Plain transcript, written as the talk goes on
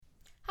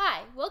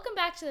welcome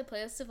back to the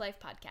Playlist of Life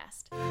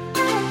podcast.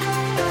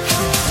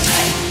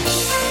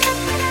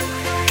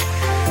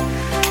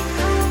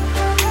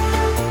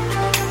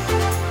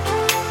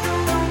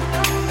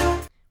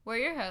 We're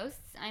your hosts.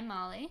 I'm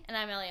Molly. And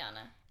I'm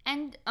Eliana.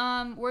 And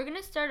we're going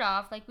to start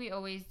off, like we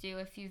always do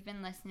if you've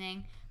been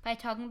listening, by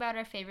talking about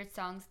our favorite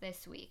songs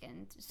this week.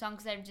 And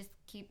songs that have just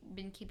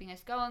been keeping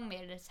us going,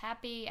 made us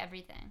happy,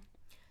 everything.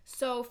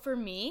 So for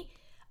me,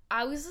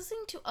 I was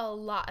listening to a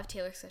lot of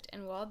Taylor Swift.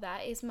 And while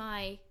that is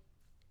my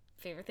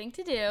favorite thing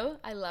to do,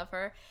 I love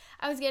her,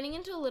 I was getting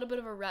into a little bit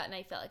of a rut and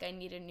I felt like I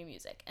needed new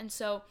music. And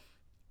so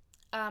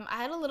I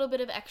had a little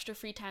bit of extra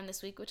free time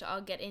this week, which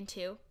I'll get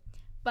into.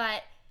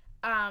 But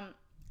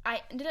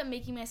I ended up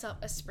making myself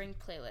a spring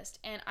playlist,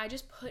 and I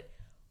just put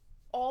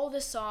all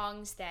the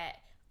songs that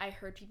I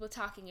heard people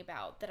talking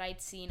about, that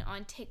I'd seen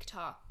on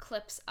TikTok,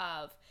 clips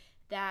of,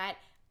 that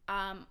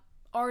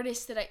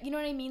artists that you know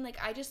what I mean? Like,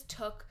 I just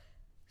took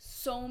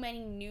so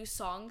many new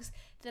songs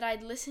that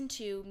I'd listened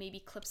to, maybe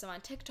clips of on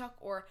TikTok,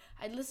 or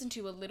I'd listened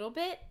to a little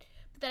bit,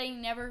 but that I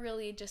never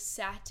really just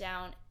sat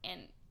down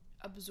and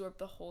absorbed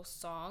the whole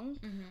song.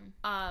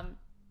 Mm-hmm.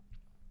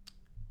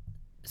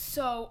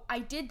 So I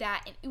did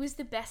that, and it was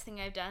the best thing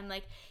I've done.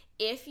 Like,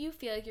 if you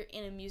feel like you're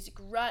in a music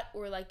rut,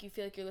 or like you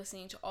feel like you're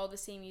listening to all the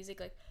same music,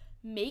 like,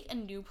 make a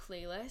new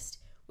playlist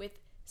with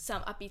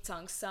some upbeat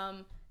songs,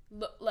 some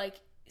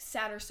like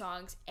sadder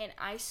songs, and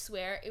I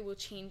swear it will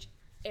change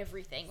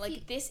everything.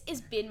 Like, this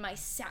has been my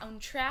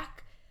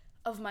soundtrack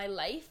of my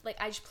life. Like,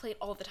 I just play it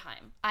all the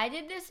time. I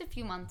did this a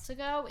few months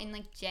ago in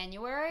like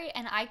January,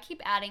 and I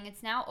keep adding.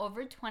 It's now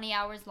over 20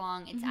 hours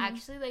long. It's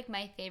actually like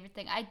my favorite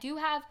thing. I do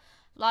have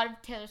a lot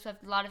of Taylor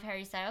Swift, a lot of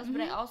Harry Styles,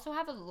 but I also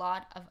have a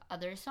lot of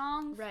other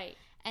songs. Right.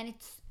 And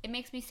it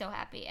makes me so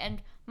happy.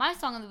 And my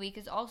song of the week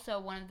is also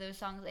one of those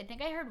songs. I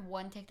think I heard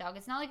one TikTok.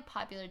 It's not like a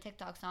popular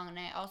TikTok song, and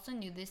I also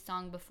knew this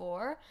song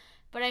before,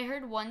 but I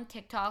heard one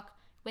TikTok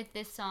with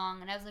this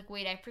song, and I was like,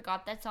 wait, I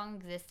forgot that song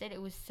existed.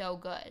 It was so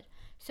good.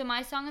 So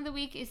my song of the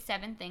week is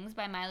 7 Things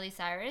by Miley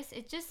Cyrus.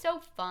 It's just so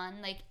fun,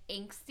 like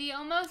angsty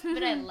almost,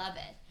 but I love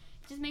it.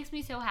 It just makes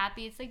me so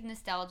happy. It's like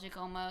nostalgic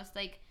almost.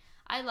 Like,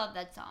 I love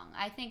that song.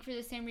 I think for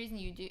the same reason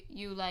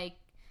you like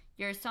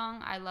your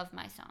song, I love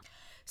my song.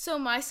 So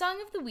my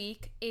song of the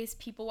week is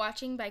People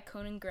Watching by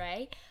Conan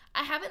Gray.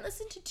 I haven't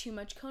listened to too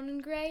much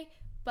Conan Gray,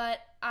 but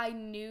I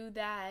knew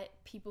that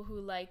people who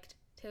liked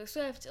Taylor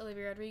Swift,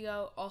 Olivia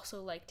Rodrigo,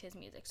 also liked his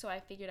music, so I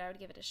figured I would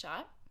give it a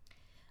shot.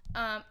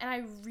 And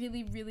I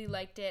really, really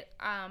liked it.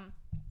 I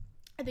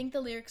think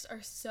the lyrics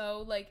are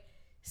so, like,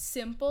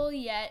 simple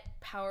yet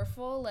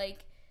powerful.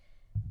 Like,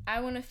 I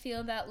want to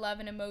feel that love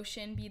and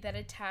emotion, be that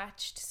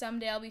attached.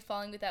 Someday I'll be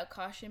falling without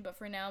caution, but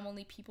for now I'm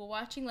only people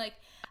watching. Like,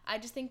 I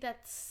just think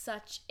that's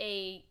such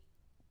a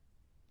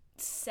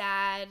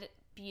sad,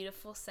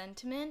 beautiful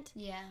sentiment.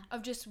 Yeah.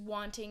 Of just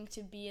wanting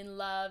to be in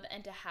love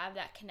and to have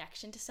that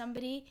connection to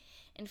somebody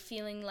and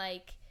feeling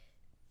like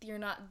you're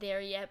not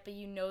there yet, but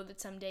you know that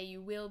someday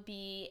you will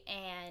be.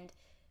 And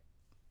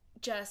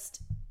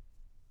just,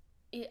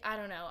 I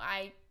don't know,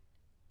 I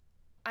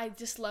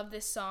just love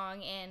this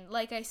song, and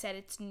like I said,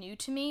 it's new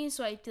to me,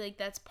 so I feel like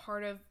that's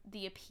part of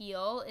the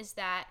appeal, is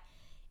that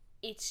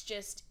it's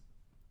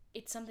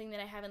something that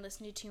I haven't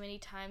listened to too many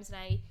times, and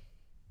I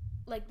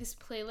like this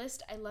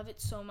playlist. I love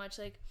it so much.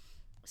 Like,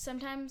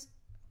 sometimes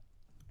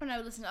when I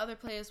would listen to other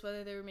playlists,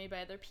 whether they were made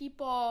by other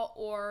people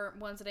or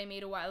ones that I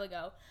made a while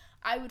ago,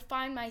 I would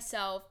find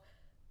myself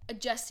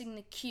adjusting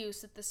the cue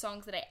so that the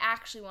songs that I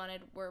actually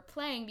wanted were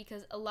playing,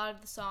 because a lot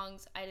of the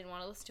songs I didn't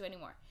want to listen to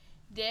anymore.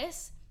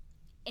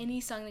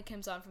 Any song that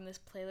comes on from this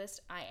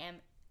playlist, I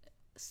am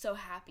so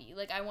happy.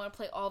 Like, I want to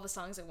play all the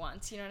songs at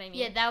once. You know what I mean?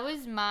 Yeah, that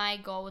was my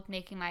goal with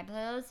making my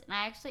playlist. And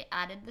I actually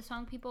added the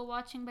song People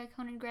Watching by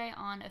Conan Gray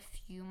on a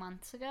few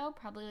months ago,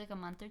 probably like a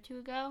month or two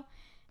ago.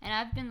 And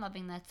I've been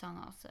loving that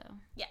song also.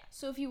 Yeah,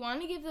 so if you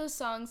want to give those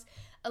songs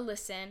a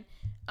listen,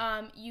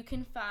 you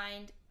can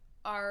find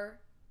our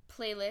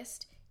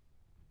playlist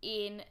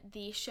in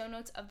the show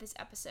notes of this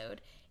episode.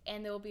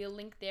 And there will be a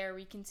link there where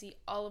you can see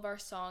all of our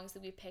songs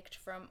that we picked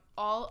from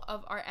all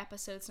of our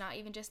episodes, not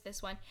even just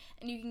this one.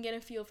 And you can get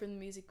a feel for the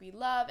music we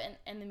love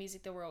and the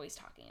music that we're always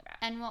talking about.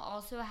 And we'll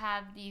also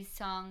have these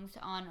songs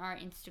on our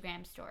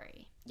Instagram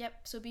story. Yep,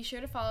 so be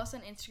sure to follow us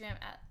on Instagram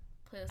at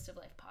Playlist of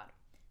Life Pod.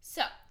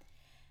 So,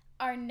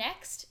 our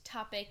next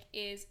topic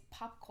is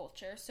pop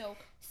culture.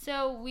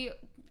 So we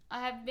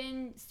have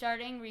been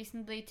starting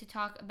recently to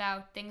talk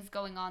about things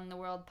going on in the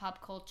world,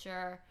 pop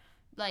culture,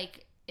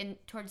 like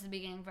towards the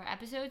beginning of our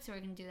episode, so we're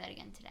going to do that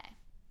again today.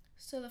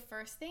 So the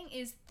first thing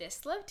is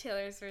This Love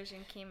Taylor's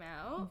version came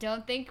out.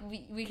 Don't think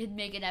we could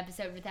make an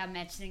episode without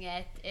mentioning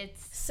it.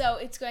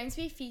 It's going to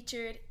be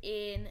featured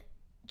in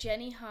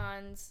Jenny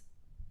Han's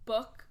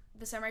book,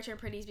 The Summer I Turned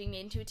Pretty, is being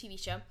made into a TV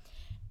show,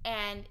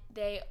 and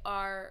they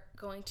are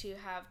going to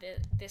have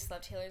This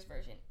Love Taylor's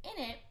version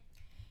in it,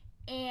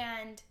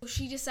 and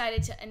she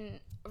decided to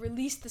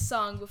release the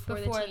song before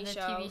the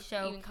TV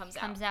show even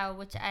comes out,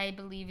 which I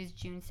believe is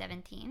June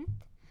 17th.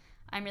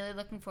 I'm really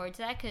looking forward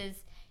to that, because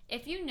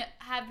if you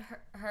have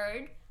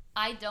heard,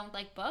 I don't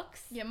like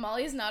books. Yeah,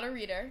 Molly's not a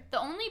reader. The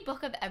only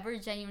book I've ever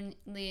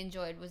genuinely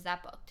enjoyed was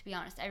that book, to be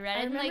honest. I read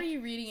it in remember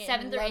you reading it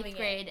 7th and or 8th loving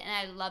grade, and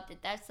I loved it.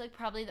 That's like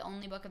probably the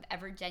only book I've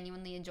ever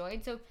genuinely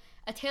enjoyed. So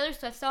a Taylor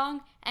Swift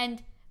song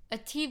and a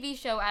TV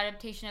show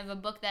adaptation of a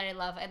book that I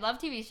love. I love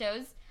TV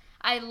shows.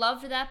 I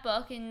loved that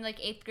book in like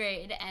 8th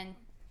grade, and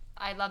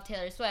I love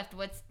Taylor Swift.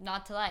 What's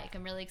not to like?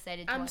 I'm really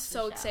excited to watch this show.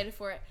 I'm so excited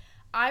for it.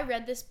 I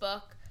read this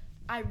book.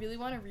 I really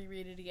want to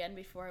reread it again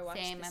before I watch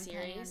the series. I'm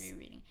planning on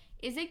rereading.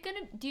 Is it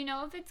gonna? Do you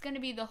know if it's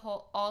gonna be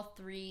all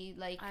 3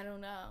 like? I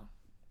don't know.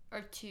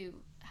 Or 2?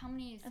 How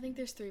many? I think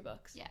there's 3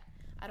 books. Yeah.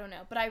 I don't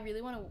know, but I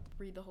really want to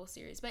read the whole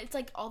series. But it's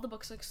like all the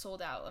books are like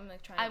sold out. I'm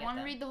like trying to. I want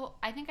to read the whole.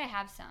 I think I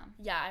have some.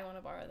 Yeah, I want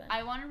to borrow them.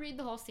 I want to read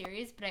the whole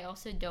series, but I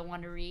also don't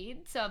want to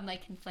read, so I'm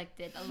like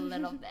conflicted a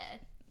little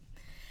bit.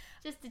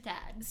 Just a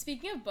tad.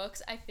 Speaking of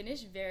books, I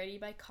finished Verity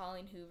by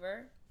Colleen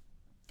Hoover.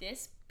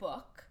 This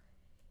book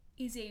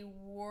is a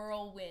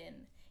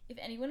whirlwind. If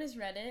anyone has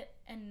read it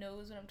and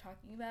knows what I'm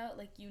talking about,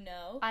 like, you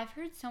know. I've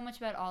heard so much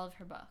about all of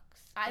her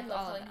books. I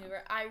love Colleen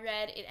Hoover. I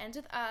read It Ends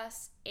With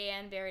Us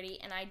and Verity,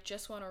 and I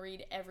just want to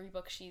read every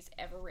book she's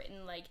ever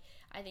written. Like,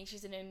 I think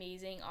she's an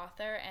amazing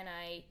author, and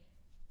I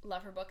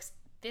love her books.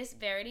 This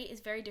Verity is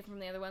very different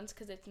from the other ones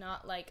because it's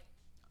not, like,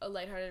 a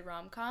lighthearted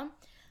rom-com.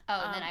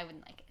 Oh, then I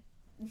wouldn't like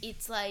it.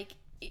 It's, like,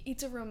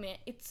 it's a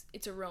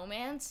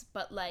romance,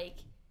 but, like,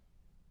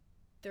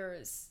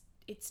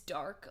 it's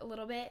dark a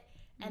little bit.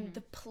 And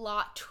the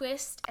plot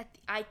twist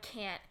I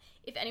can't.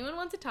 If anyone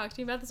wants to talk to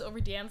me about this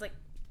over DMs, like,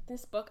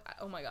 this book,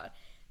 oh my god.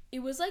 It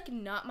was, like,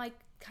 not my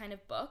kind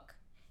of book.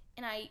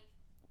 And I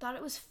thought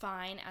it was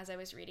fine as I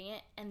was reading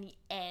it. And the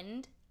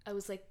end, I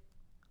was like,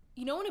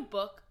 you know when a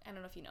book, I don't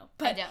know if you know.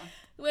 But I don't.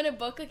 When a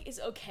book, like, is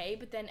okay,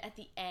 but then at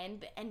the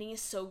end, the ending is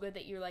so good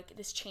that you're like,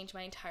 this changed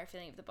my entire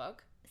feeling of the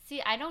book.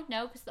 See, I don't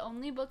know, because the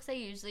only books I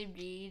usually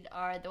read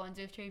are the ones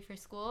we have to read for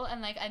school.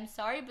 And, like, I'm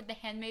sorry, but The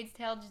Handmaid's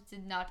Tale just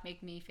did not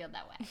make me feel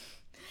that way.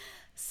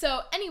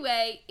 So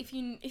anyway, if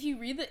you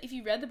read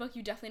the book,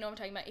 you definitely know what I'm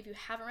talking about. If you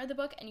haven't read the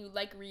book and you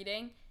like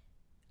reading,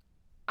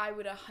 I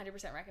would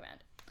 100%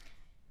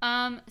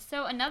 recommend.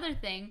 So another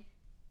thing,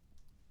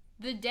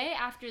 the day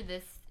after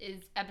this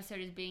episode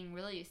is being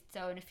released,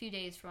 so in a few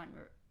days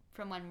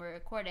from when we're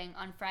recording,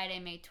 on Friday,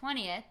 May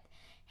 20th,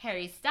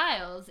 Harry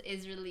Styles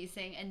is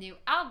releasing a new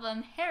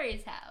album,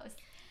 Harry's House.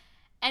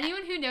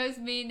 Anyone who knows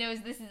me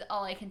knows this is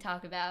all I can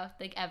talk about,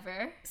 like,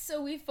 ever.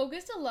 So we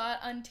focused a lot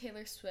on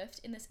Taylor Swift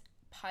in this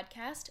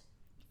podcast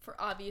for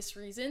obvious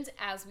reasons,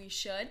 as we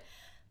should.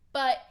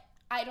 But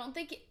I don't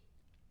think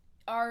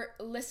our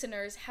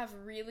listeners have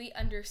really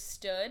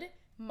understood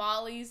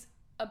Molly's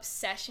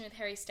obsession with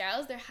Harry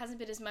Styles. There hasn't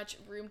been as much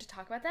room to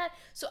talk about that.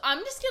 So I'm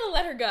just going to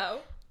let her go.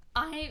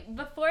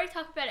 Before I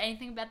talk about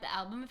anything about the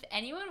album, if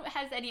anyone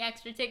has any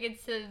extra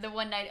tickets to the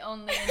one night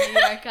only in New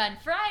York on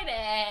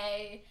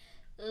Friday,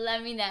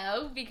 let me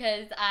know,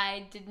 because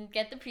I didn't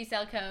get the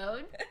pre-sale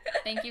code.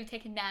 Thank you,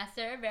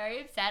 Ticketmaster.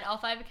 Very upset. All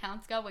 5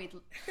 accounts got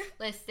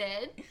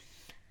waitlisted.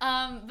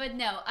 But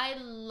no,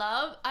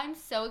 I'm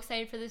so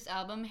excited for this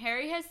album.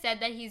 Harry has said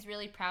that he's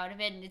really proud of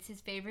it, and it's his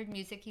favorite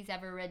music he's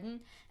ever written.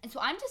 And so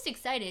I'm just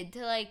excited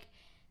to, like,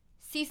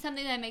 see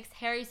something that makes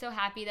Harry so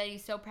happy, that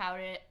he's so proud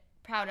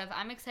of.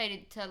 I'm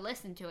excited to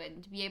listen to it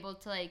and to be able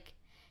to, like,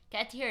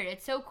 get to hear it.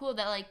 It's so cool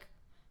that, like,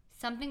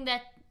 something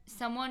that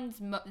someone's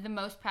the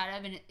most proud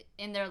of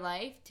in their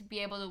life, to be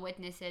able to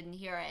witness it and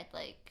hear it,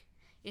 like,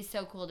 is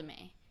so cool to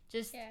me.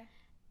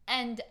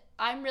 And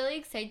I'm really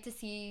excited to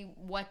see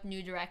what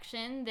new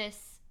direction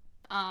this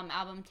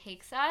album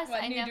takes us.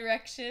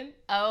 Direction?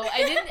 Oh, I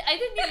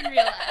didn't even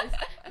realize.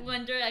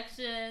 One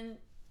Direction.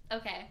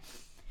 Okay.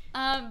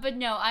 But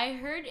no, I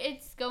heard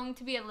it's going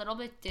to be a little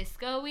bit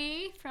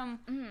disco-y from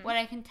what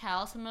I can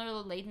tell, similar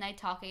to Late Night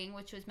Talking,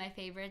 which was my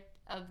favorite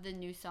of the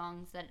new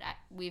songs that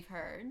we've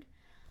heard.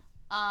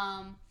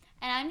 And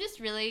I'm just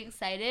really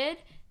excited.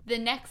 The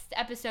next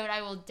episode,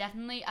 I will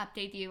definitely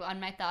update you on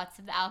my thoughts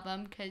of the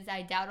album, because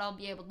I doubt I'll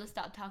be able to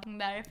stop talking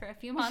about it for a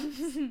few months.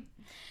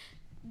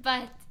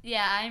 But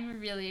yeah, I'm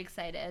really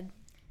excited.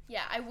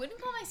 Yeah, I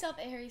wouldn't call myself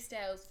a Harry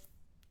Styles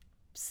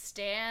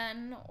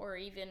stan or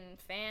even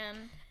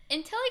fan.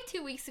 Until like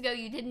 2 weeks ago,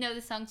 you didn't know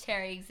the song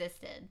Cherry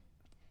existed.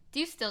 Do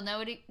you still know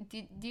it?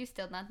 Do you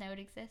still not know it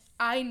exists?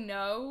 I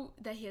know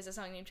that he has a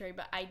song named Cherry,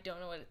 but I don't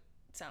know what it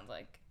sounds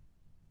like.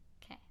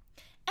 Okay.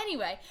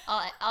 Anyway,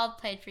 I'll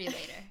play it for you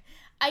later.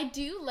 I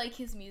do like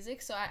his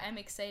music, so I'm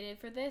excited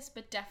for this,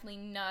 but definitely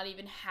not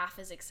even half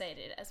as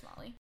excited as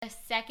Molly. The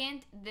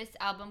second this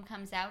album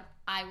comes out,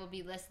 I will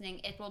be listening.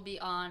 It will be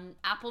on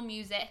Apple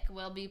Music.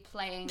 We'll be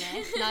playing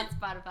it, not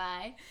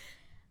Spotify.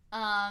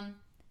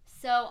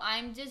 So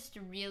I'm just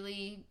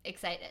really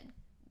excited.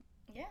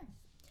 Yeah.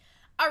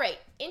 All right,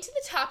 into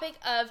the topic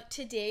of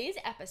today's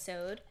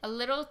episode. A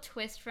little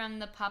twist from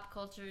the pop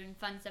culture and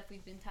fun stuff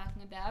we've been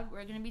talking about.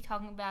 We're going to be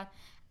talking about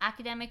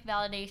academic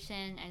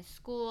validation and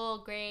school,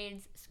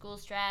 grades, school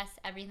stress,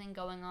 everything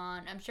going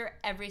on. I'm sure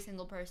every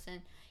single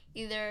person,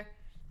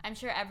 I'm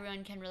sure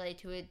everyone can relate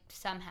to it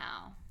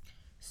somehow.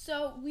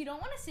 So we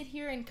don't want to sit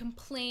here and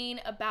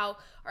complain about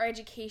our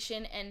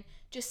education and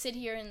just sit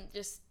here and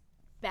just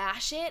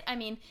bash it. I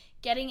mean,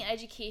 getting an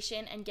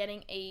education and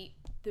getting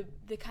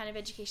the kind of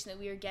education that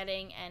we are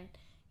getting, and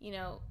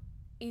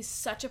is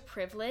such a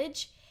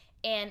privilege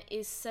and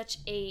is such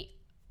a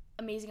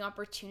amazing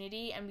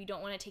opportunity, and we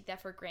don't want to take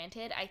that for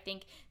granted. I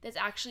think that's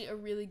actually a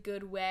really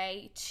good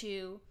way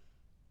to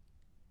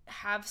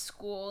have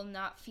school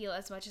not feel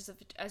as much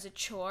as a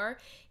chore,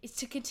 is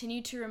to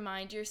continue to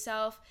remind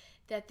yourself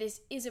that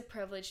this is a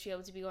privilege to be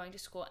able to be going to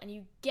school, and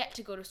you get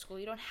to go to school.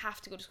 You don't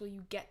have to go to school,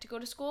 you get to go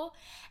to school.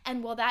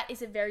 And while that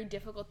is a very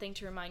difficult thing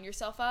to remind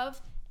yourself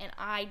of, and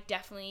I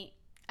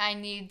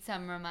need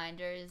some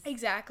reminders.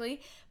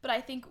 Exactly. But I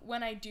think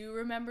when I do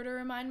remember to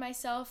remind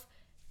myself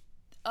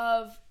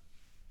of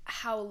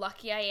how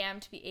lucky I am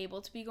to be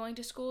able to be going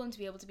to school and to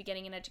be able to be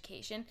getting an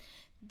education,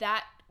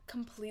 that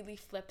completely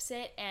flips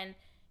it. And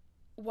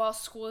while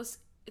school is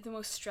the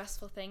most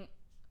stressful thing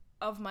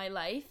of my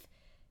life,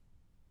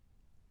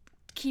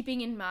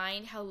 keeping in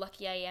mind how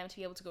lucky I am to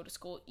be able to go to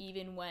school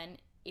even when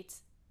it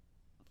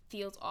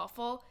feels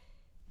awful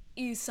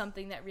is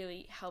something that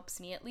really helps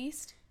me, at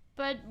least.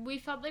 But we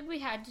felt like we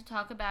had to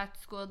talk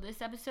about school this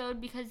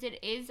episode because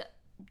it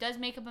does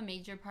make up a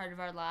major part of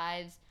our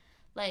lives.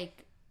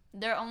 Like,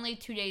 there are only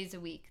 2 days a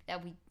week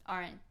that we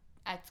aren't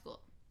at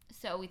school.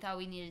 So we thought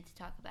we needed to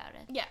talk about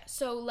it. Yeah,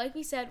 so like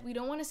we said, we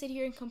don't want to sit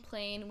here and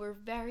complain. We're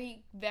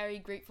very, very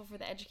grateful for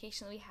the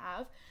education that we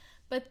have.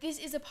 But this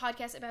is a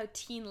podcast about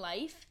teen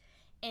life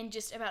and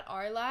just about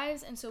our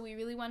lives. And so we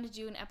really wanted to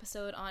do an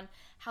episode on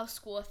how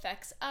school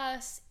affects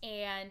us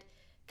and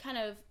kind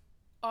of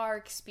our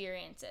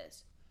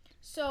experiences.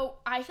 So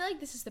I feel like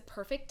this is the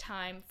perfect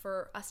time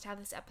for us to have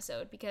this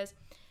episode because,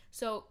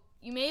 so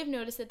you may have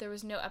noticed that there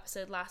was no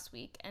episode last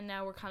week, and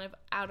now we're kind of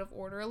out of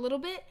order a little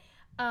bit.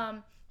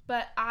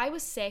 But I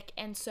was sick,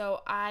 and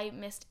so I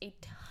missed a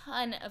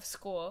ton of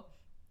school,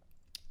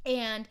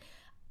 and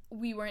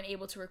we weren't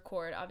able to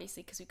record,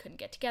 obviously, because we couldn't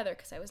get together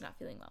because I was not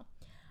feeling well.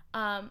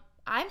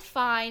 I'm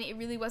fine. It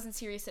really wasn't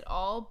serious at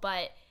all,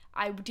 but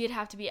I did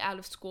have to be out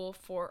of school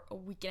for a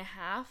week and a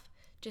half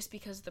just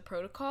because of the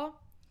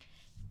protocol.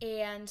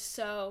 And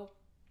so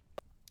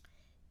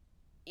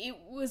it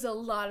was a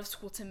lot of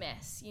school to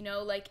miss,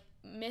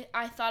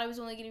 I thought I was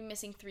only going to be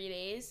missing 3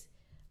 days,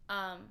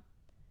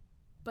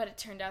 but it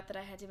turned out that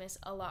I had to miss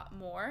a lot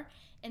more.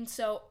 And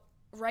so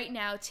right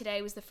now,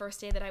 today was the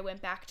first day that I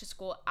went back to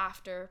school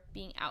after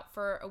being out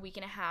for a week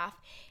and a half,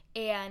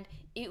 and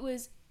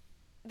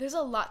there's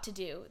a lot to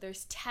do.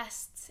 There's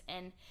tests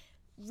and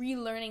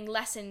relearning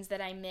lessons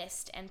that I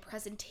missed, and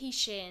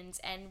presentations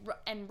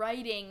and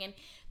writing, and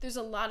there's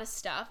a lot of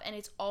stuff, and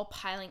it's all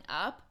piling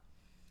up.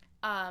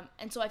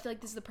 And so I feel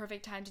like this is the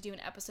perfect time to do an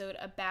episode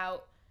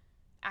about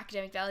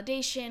academic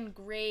validation,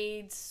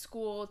 grades,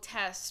 school,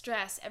 tests,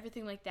 stress,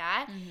 everything like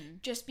that,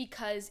 just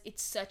because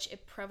it's such a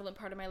prevalent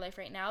part of my life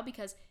right now,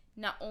 because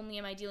not only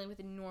am I dealing with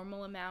a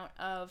normal amount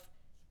of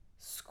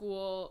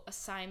school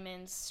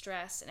assignments,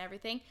 stress, and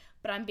everything,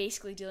 but I'm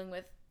basically dealing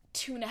with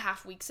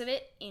 2.5 weeks of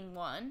it in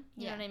one.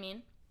 You know what I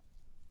mean?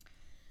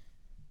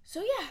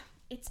 So yeah,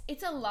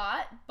 it's a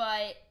lot,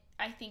 but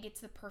I think it's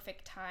the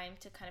perfect time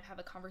to kind of have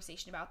a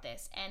conversation about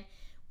this. And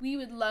we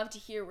would love to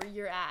hear where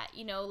you're at.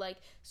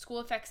 School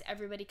affects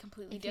everybody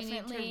completely differently.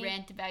 If you need to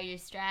rant about your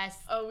stress,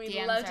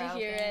 we'd love to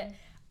hear it.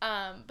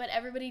 But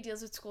everybody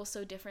deals with school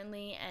so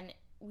differently, and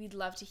we'd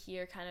love to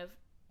hear kind of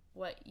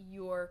what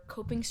your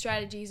coping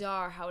strategies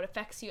are, how it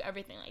affects you,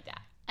 everything like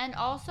that. And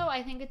also,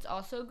 I think it's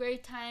also a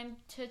great time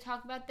to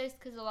talk about this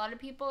because a lot of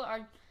people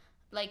are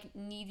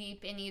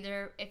knee-deep in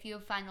either if you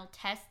have final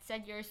tests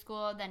at your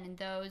school, then in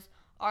those.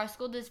 Our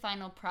school does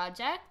final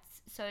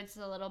projects, so it's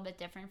a little bit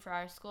different for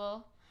our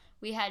school.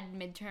 We had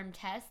midterm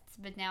tests,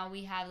 but now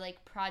we have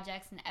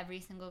projects in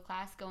every single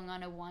class going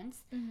on at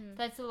once. Mm-hmm.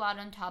 That's a lot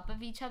on top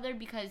of each other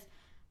because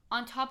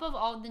on top of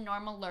all the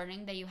normal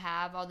learning that you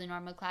have, all the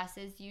normal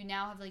classes, you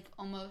now have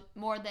almost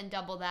more than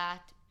double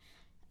that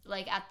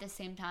at the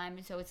same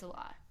time, so it's a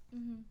lot.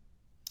 Mm-hmm.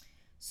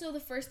 So the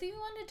first thing we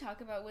wanted to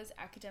talk about was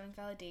academic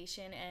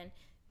validation and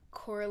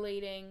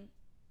correlating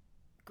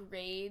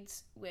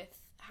grades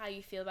with how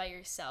you feel about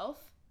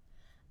yourself.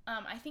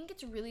 I think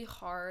it's really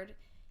hard,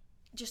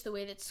 just the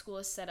way that school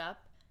is set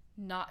up,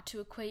 not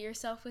to equate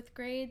yourself with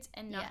grades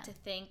and not to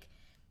think,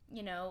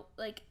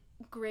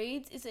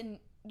 grades is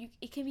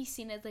it can be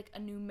seen as a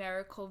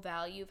numerical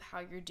value of how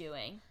you're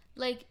doing.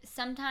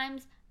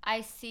 Sometimes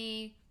I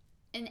see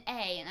an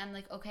A and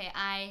I'm okay,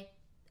 I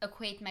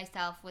equate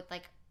myself with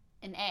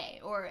an A,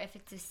 or if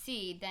it's a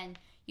C, then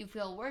you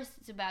feel worse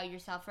about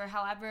yourself, or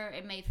however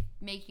it may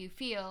make you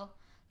feel.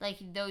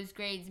 Those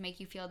grades make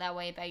you feel that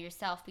way about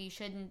yourself, but you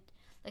shouldn't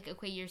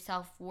equate your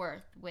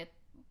self-worth with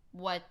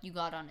what you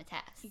got on a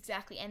test.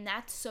 Exactly, and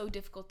that's so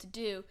difficult to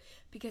do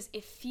because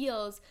it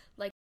feels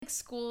like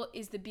school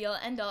is the be-all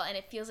end-all, and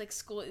it feels like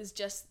school is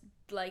just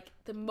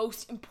the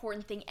most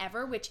important thing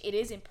ever, which it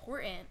is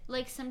important.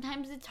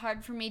 Sometimes it's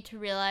hard for me to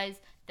realize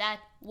that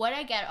what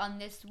I get on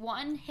this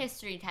one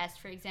history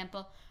test, for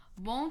example,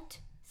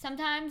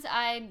 sometimes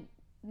I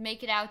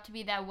make it out to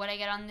be that what I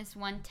get on this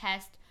one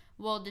test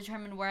will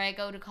determine where I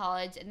go to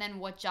college, and then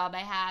what job I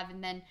have,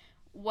 and then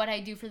what I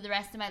do for the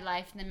rest of my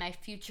life, and then my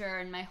future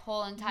and my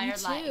whole entire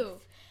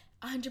life.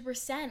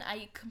 100%.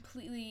 I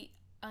completely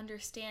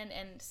understand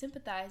and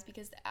sympathize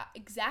because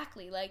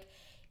exactly, like,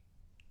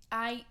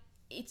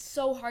 it's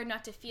so hard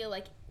not to feel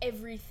like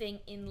everything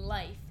in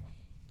life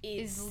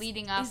is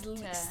leading up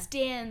to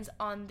stands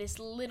on this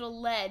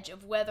little ledge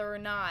of whether or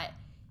not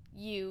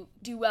you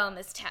do well in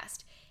this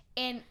test.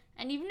 And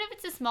even if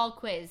it's a small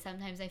quiz,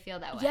 sometimes I feel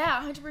that way.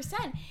 Yeah,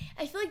 100%.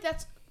 I feel like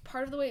that's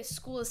part of the way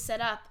school is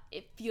set up.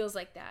 It feels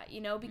like that,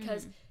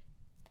 because,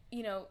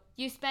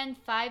 you spend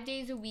 5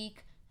 days a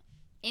week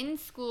in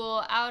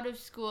school, out of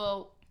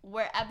school,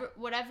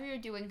 whatever you're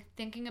doing,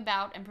 thinking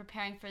about and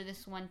preparing for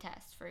this one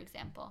test, for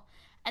example.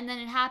 And then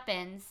it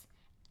happens,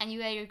 and you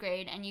get your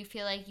grade, and you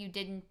feel like you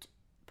didn't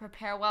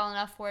prepare well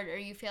enough for it, or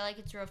you feel like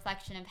it's a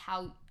reflection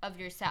of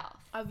yourself.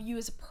 Of you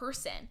as a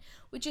person,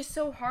 which is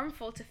so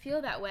harmful to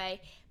feel that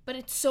way, but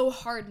it's so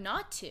hard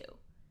not to.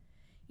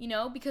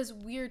 Because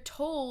we're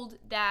told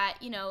that,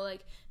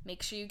 like,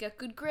 make sure you get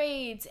good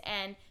grades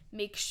and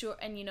make sure,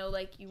 and,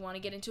 like, you want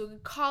to get into a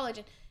good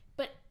college.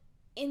 But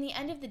in the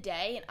end of the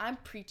day, and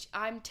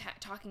I'm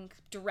talking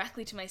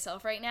directly to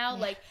myself right now,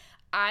 like,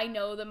 I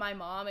know that my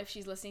mom, if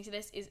she's listening to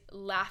this, is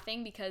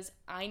laughing because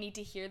I need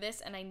to hear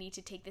this and I need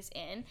to take this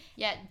in.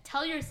 Yeah,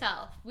 tell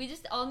yourself. We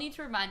just all need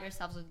to remind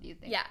ourselves of these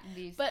things.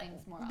 But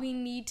things more often. We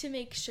need to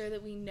make sure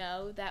that we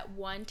know that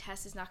one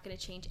test is not going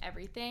to change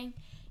everything,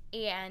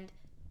 and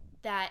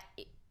that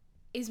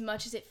as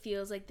much as it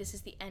feels like this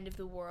is the end of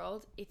the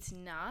world, it's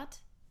not.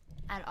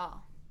 At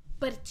all.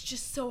 But it's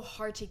just so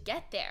hard to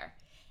get there.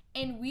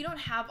 And we don't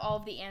have all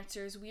of the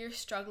answers. We are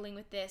struggling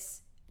with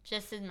this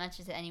just as much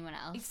as anyone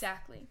else.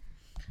 Exactly.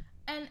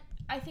 And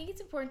I think it's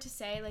important to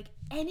say, like,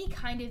 any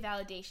kind of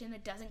validation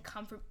that doesn't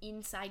come from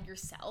inside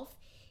yourself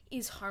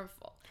is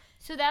harmful.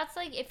 So that's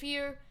like if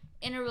you're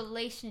in a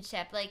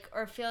relationship, like,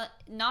 or feel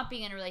not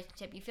being in a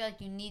relationship, you feel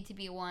like you need to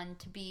be one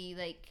to be,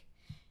 like,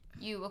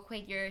 you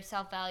equate your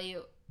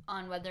self-value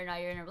on whether or not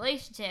you're in a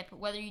relationship,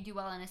 whether you do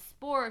well in a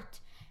sport,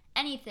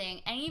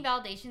 anything. Any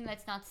validation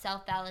that's not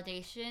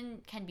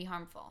self-validation can be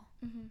harmful.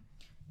 Mm-hmm.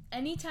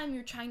 Anytime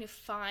you're trying to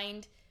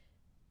find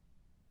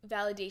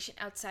validation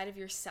outside of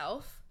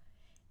yourself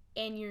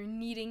and you're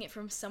needing it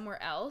from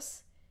somewhere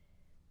else,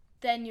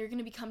 then you're going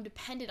to become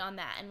dependent on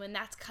that. And when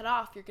that's cut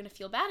off, you're going to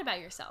feel bad about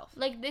yourself.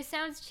 Like, this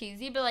sounds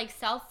cheesy, but, like,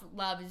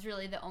 self-love is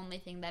really the only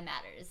thing that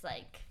matters.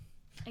 Like,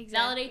 exactly.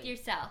 Validate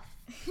yourself.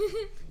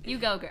 You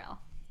go, girl.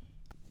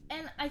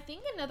 And I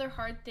think another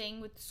hard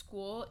thing with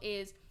school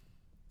is,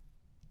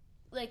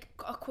 like,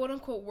 a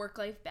quote-unquote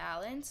work-life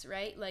balance,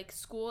 right? Like,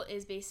 school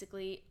is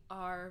basically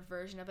our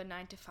version of a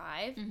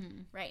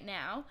 9-to-5 right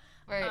now.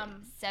 Or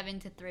 7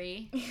 to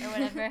 3 or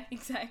whatever.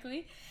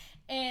 Exactly.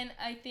 And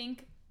I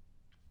think,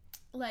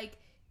 like,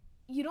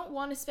 you don't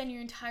want to spend your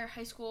entire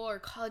high school or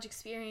college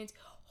experience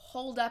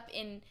holed up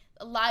in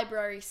a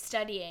library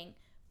studying,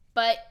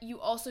 but you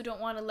also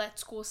don't want to let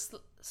school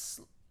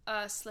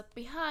slip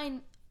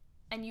behind,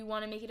 and you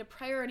want to make it a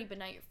priority, but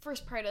not your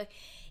first priority. Like,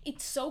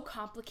 it's so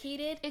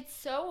complicated. It's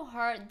so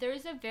hard.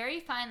 There's a very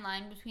fine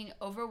line between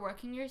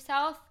overworking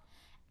yourself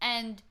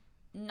and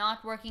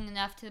not working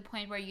enough to the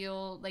point where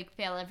you'll, like,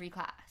 fail every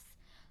class.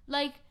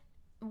 Like,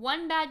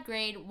 one bad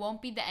grade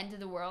won't be the end of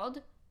the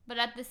world, but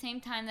at the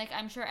same time, like,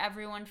 I'm sure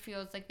everyone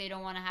feels like they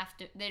don't want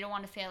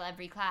to fail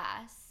every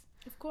class.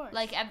 Of course.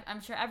 Like,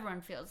 I'm sure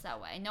everyone feels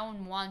that way. No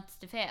one wants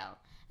to fail.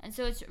 And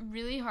so it's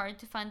really hard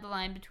to find the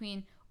line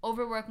between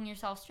overworking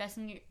yourself,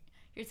 stressing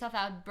yourself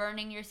out,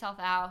 burning yourself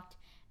out,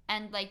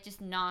 and, like, just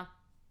not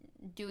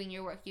doing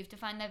your work. You have to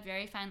find that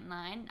very fine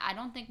line. I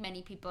don't think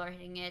many people are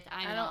hitting it.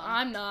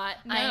 I'm not.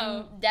 No.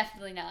 I'm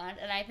definitely not.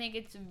 And I think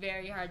it's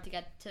very hard to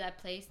get to that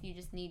place. You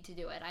just need to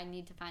do it. I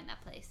need to find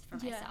that place for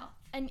myself.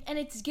 And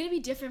it's going to be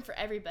different for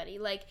everybody.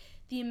 Like,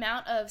 the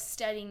amount of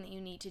studying that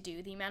you need to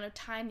do, the amount of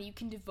time that you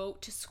can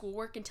devote to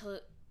schoolwork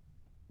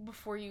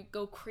before you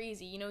go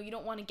crazy. You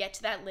don't want to get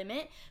to that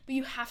limit, but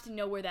you have to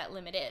know where that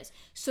limit is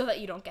so that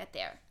you don't get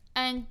there.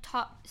 And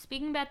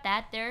speaking about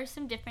that, there are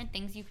some different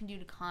things you can do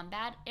to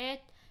combat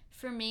it.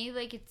 For me,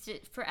 like, it's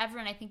for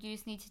everyone, I think you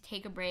just need to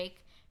take a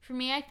break. For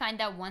me, I find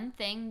that one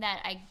thing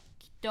that I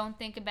don't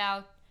think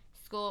about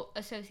school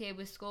associated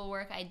with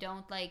schoolwork, I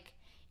don't, like,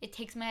 it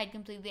takes my head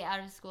completely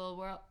out of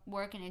school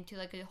work and into,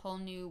 like, a whole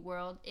new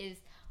world, is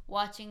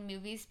watching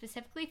movies.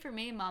 Specifically for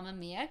me, Mamma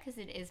Mia, because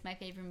it is my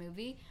favorite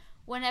movie.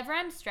 Whenever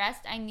I'm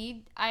stressed,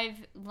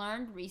 I've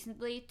learned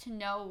recently to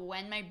know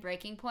when my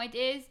breaking point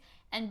is,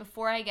 and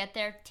before I get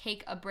there,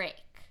 take a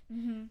break.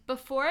 Mm-hmm.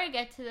 Before I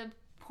get to the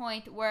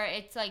point where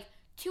it's, like,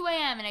 2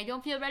 a.m. and I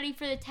don't feel ready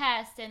for the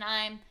test and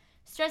I'm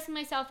stressing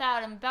myself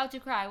out, I'm about to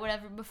cry,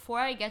 whatever. Before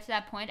I get to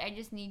that point, I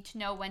just need to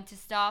know when to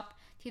stop,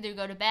 to either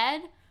go to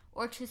bed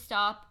or to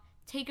stop,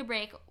 take a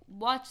break,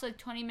 watch, like,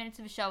 20 minutes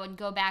of a show and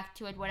go back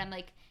to it when I'm,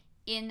 like,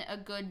 in a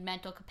good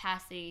mental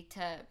capacity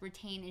to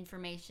retain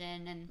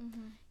information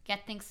and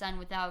get things done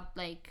without,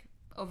 like,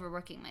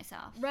 overworking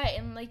myself. Right,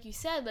 and like you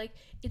said, like,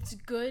 it's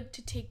good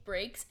to take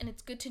breaks, and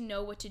it's good to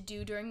know what to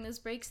do during those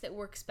breaks that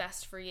works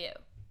best for you.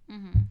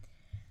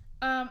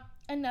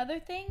 Another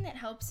thing that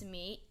helps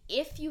me,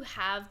 if you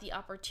have the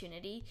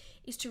opportunity,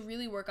 is to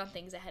really work on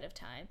things ahead of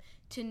time,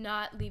 to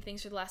not leave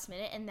things for the last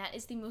minute, and that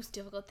is the most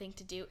difficult thing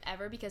to do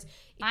ever, because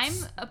I'm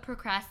a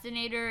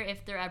procrastinator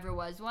if there ever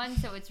was one,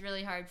 so it's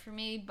really hard for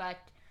me, but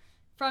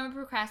from a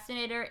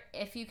procrastinator,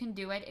 if you can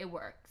do it, it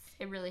works.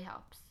 It really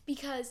helps.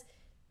 Because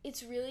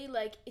it's really,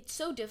 like, it's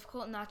so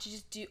difficult not to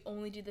just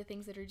only do the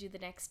things that are due the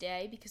next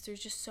day, because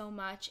there's just so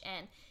much,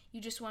 and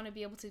you just want to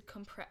be able to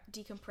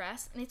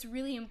decompress, and it's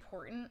really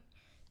important.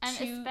 And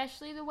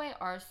especially the way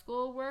our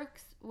school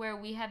works, where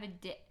we have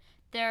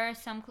there are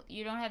some,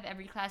 you don't have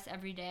every class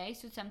every day,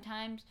 so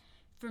sometimes,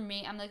 for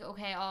me, I'm like,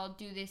 okay, I'll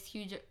do this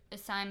huge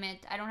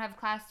assignment. I don't have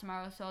class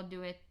tomorrow, so I'll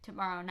do it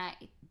tomorrow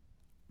night,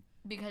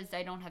 because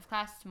I don't have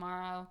class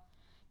tomorrow,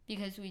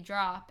 because we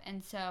drop,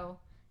 and so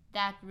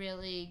that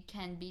really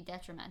can be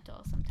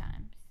detrimental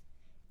sometimes.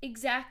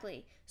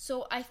 Exactly.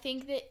 So I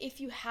think that if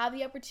you have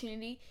the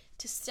opportunity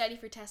to study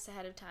for tests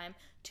ahead of time,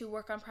 to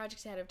work on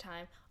projects ahead of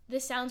time,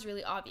 this sounds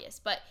really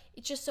obvious, but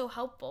it's just so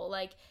helpful.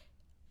 Like,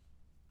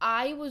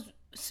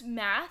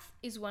 math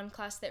is one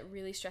class that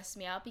really stresses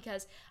me out,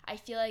 because I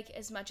feel like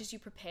as much as you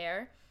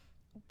prepare,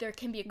 there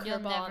can be a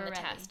curveball on the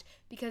test,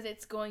 because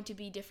it's going to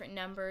be different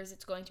numbers,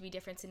 it's going to be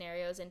different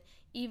scenarios, and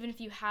even if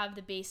you have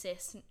the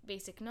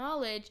basic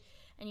knowledge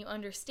and you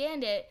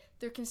understand it,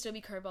 there can still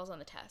be curveballs on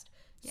the test.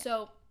 Yeah.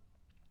 So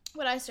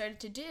what I started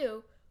to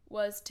do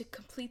was to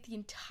complete the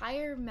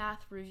entire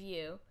math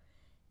review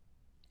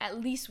at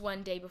least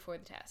one day before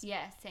the test.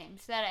 Yeah, same.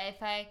 So that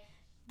if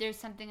there's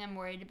something I'm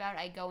worried about,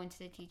 I go into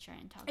the teacher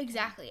and talk to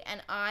Exactly.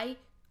 And I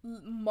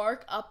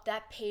mark up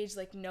that page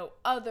like no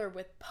other,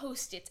 with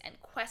Post-its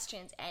and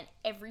questions and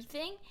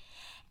everything.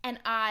 And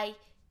I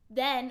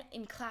then,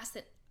 in class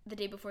the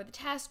day before the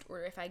test,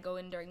 or if I go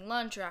in during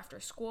lunch or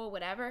after school,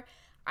 whatever,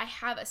 I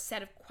have a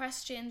set of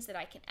questions that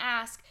I can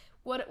ask.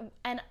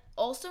 And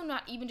also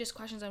not even just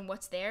questions on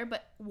what's there,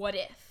 but what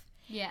if.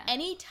 Yeah.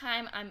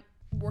 Anytime I'm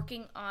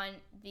working on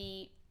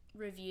the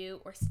review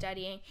or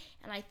studying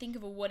and I think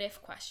of a what if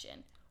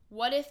question.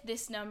 What if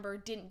this number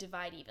didn't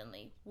divide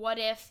evenly? What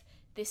if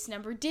this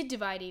number did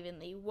divide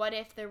evenly? What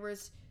if there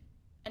was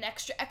an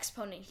extra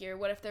exponent here?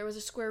 What if there was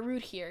a square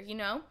root here, you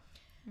know?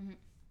 Mm-hmm.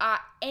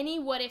 Any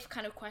what if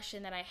kind of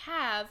question that I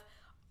have,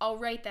 I'll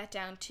write that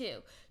down too.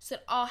 So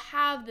that I'll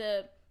have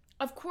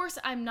of course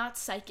I'm not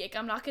psychic.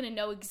 I'm not going to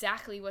know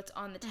exactly what's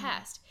on the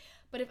test.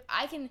 But if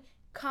I can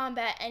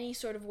combat any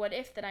sort of what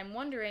if that I'm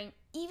wondering,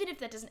 even if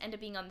that doesn't end up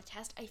being on the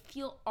test, I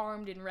feel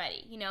armed and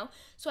ready, you know?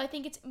 So I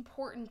think it's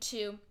important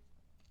to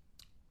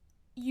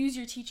use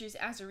your teachers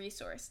as a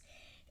resource.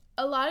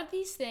 A lot of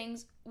these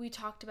things we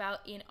talked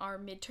about in our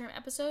midterm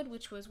episode,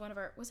 which was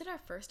was it our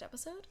first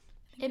episode?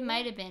 It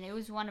might have been. It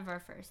was one of our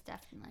first,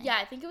 definitely. Yeah,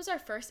 I think it was our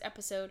first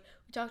episode.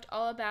 We talked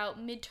all about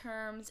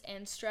midterms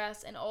and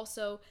stress, and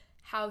also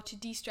how to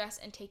de-stress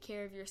and take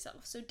care of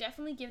yourself. So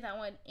definitely give that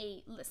one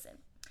a listen.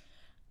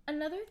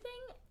 Another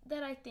thing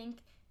that I think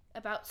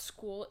about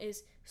school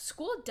is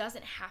school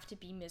doesn't have to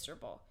be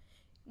miserable.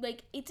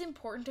 Like, it's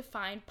important to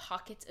find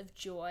pockets of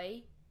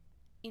joy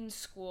in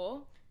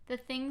school. The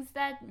things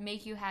that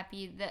make you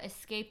happy, the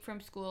escape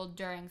from school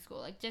during school,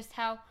 like just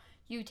how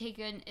you take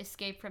an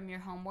escape from your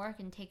homework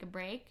and take a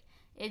break,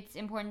 it's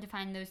important to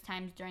find those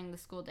times during the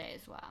school day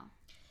as well.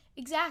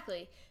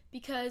 Exactly,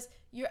 because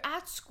you're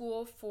at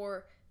school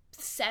for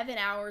 7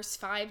 hours,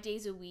 5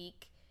 days a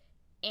week,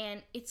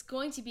 and it's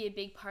going to be a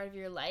big part of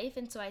your life,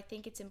 and so I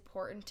think it's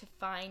important to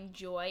find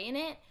joy in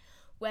it,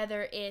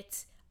 whether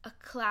it's a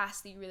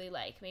class that you really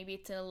like, maybe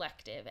it's an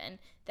elective, and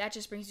that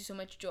just brings you so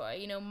much joy.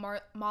 You know,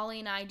 Molly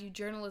and I do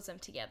journalism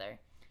together.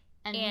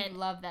 And you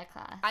love that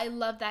class. I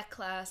love that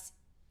class.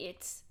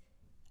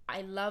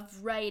 I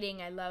love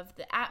writing, I love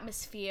the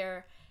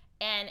atmosphere,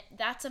 and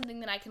that's something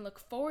that I can look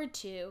forward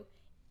to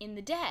in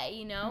the day,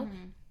 you know?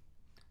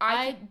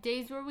 Mm-hmm.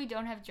 Days where we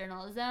don't have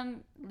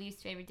journalism,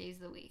 least favorite days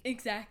of the week.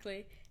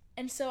 Exactly.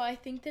 And so I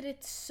think that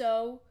it's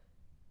so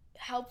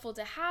helpful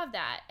to have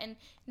that, and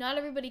not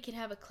everybody can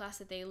have a class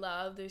that they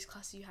love. There's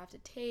classes you have to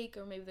take,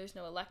 or maybe there's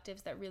no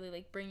electives that really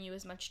like bring you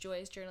as much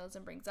joy as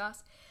journalism brings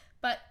us,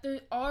 but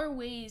there are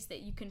ways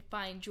that you can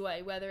find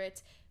joy, whether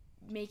it's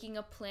making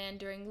a plan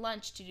during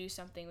lunch to do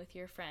something with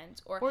your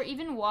friends, or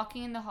even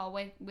walking in the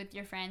hallway with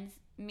your friends.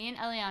 Me and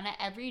Eliana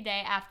every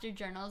day after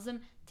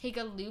journalism take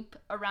a loop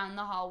around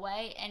the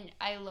hallway, and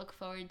I look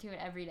forward to it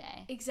every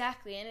day.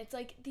 Exactly. And it's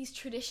like these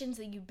traditions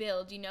that you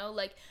build, you know,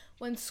 like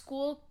when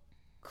school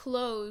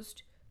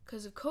closed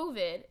because of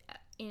COVID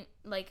in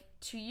like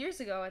 2 years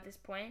ago at this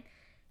point,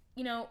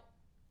 you know,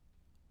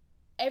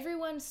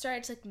 everyone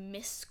started to like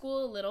miss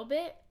school a little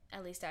bit,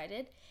 at least I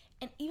did.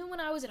 And even when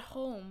I was at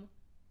home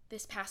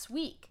this past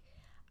week,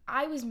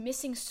 I was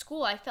missing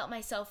school. I felt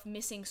myself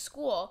missing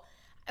school.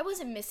 I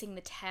wasn't missing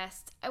the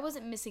tests. I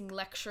wasn't missing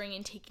lecturing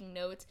and taking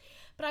notes,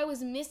 but I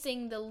was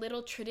missing the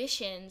little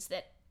traditions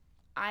that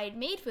I had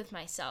made with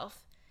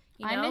myself,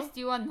 You know? I missed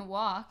you on the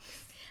walk.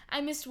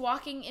 I missed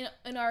walking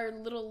in our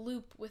little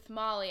loop with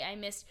Molly. I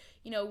missed,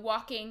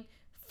 walking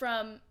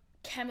from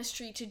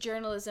chemistry to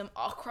journalism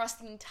all across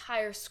the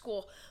entire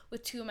school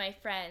with two of my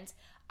friends.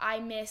 I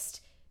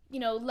missed,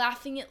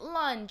 laughing at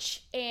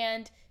lunch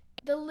and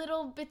the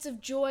little bits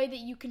of joy that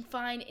you can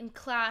find in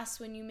class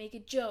when you make a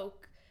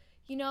joke.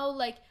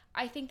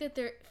 I think that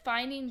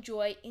finding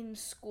joy in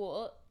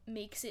school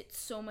makes it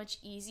so much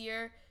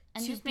easier.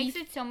 And just makes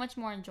it so much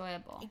more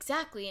enjoyable.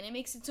 Exactly, and it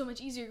makes it so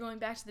much easier, going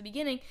back to the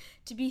beginning,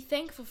 to be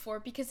thankful for,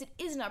 because it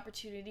is an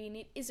opportunity and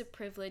it is a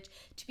privilege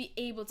to be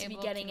able to be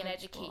getting an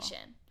education.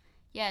 School.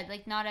 Yeah,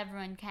 not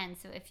everyone can,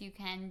 so if you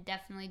can,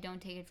 definitely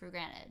don't take it for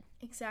granted.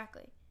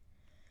 Exactly.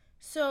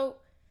 So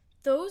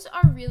those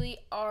are really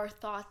our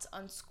thoughts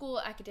on school,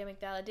 academic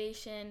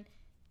validation,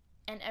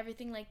 and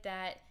everything like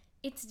that.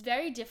 It's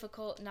very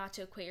difficult not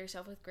to equate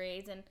yourself with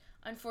grades, and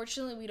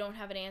unfortunately we don't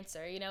have an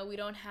answer. We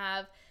don't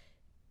have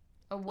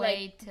a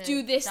way to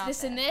do this,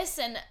 and this,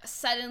 and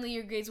suddenly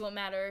your grades won't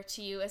matter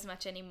to you as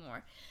much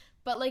anymore.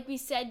 But like we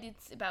said,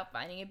 it's about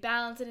finding a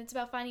balance, and it's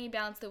about finding a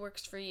balance that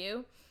works for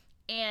you.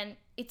 And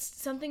it's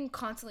something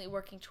constantly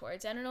working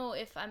towards. I don't know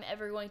if I'm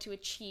ever going to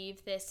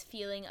achieve this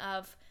feeling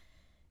of,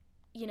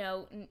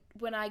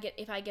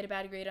 if I get a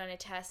bad grade on a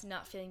test,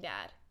 not feeling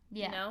bad.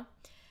 Yeah.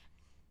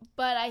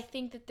 But I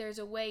think that there's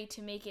a way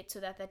to make it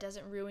so that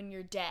doesn't ruin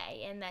your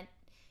day, and that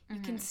you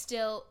can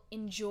still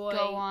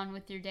go on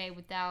with your day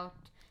without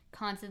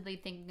constantly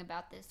thinking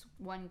about this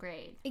one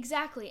grade.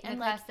 Exactly. In a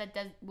class that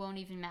won't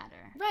even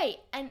matter. Right.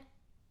 And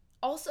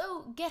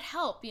also get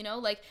help,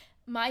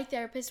 my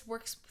therapist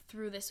works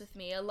through this with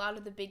me. A lot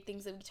of the big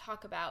things that we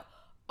talk about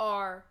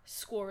are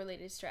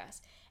school-related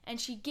stress. And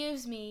she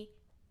gives me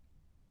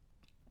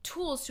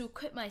tools to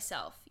equip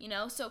myself,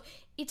 So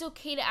it's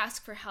okay to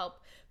ask for help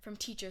from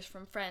teachers,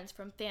 from friends,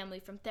 from family,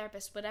 from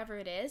therapists, whatever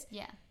it is.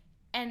 Yeah.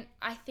 And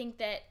I think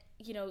that,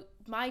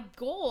 my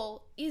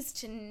goal is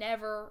to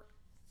never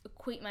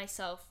equate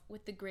myself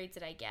with the grades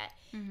that I get.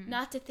 Mm-hmm.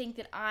 Not to think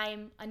that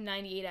I'm a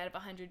 98 out of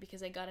 100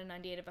 because I got a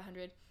 98 out of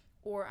 100,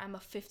 or I'm a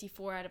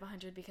 54 out of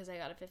 100 because I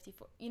got a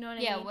 54. You know what I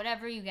mean? Yeah,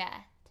 whatever you get.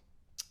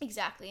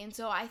 Exactly. And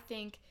so I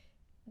think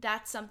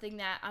that's something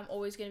that I'm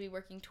always going to be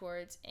working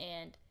towards,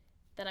 and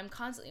that I'm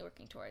constantly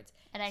working towards.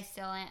 And I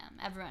still am.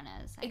 Everyone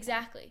is.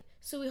 Exactly.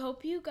 So we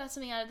hope you got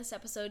something out of this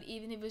episode,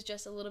 even if it was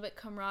just a little bit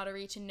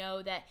camaraderie, to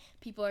know that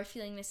people are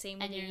feeling the same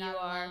way that you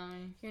are.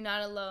 Alone. You're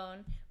not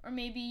alone. Or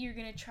maybe you're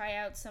going to try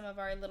out some of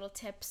our little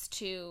tips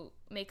to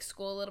make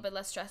school a little bit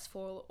less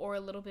stressful or a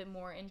little bit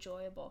more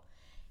enjoyable.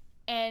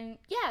 And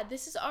yeah,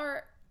 this is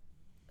our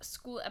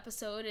school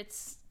episode.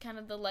 It's kind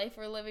of the life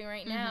we're living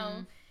right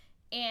now.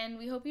 And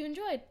we hope you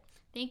enjoyed.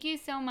 Thank you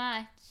so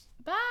much.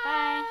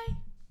 Bye.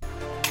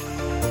 Bye.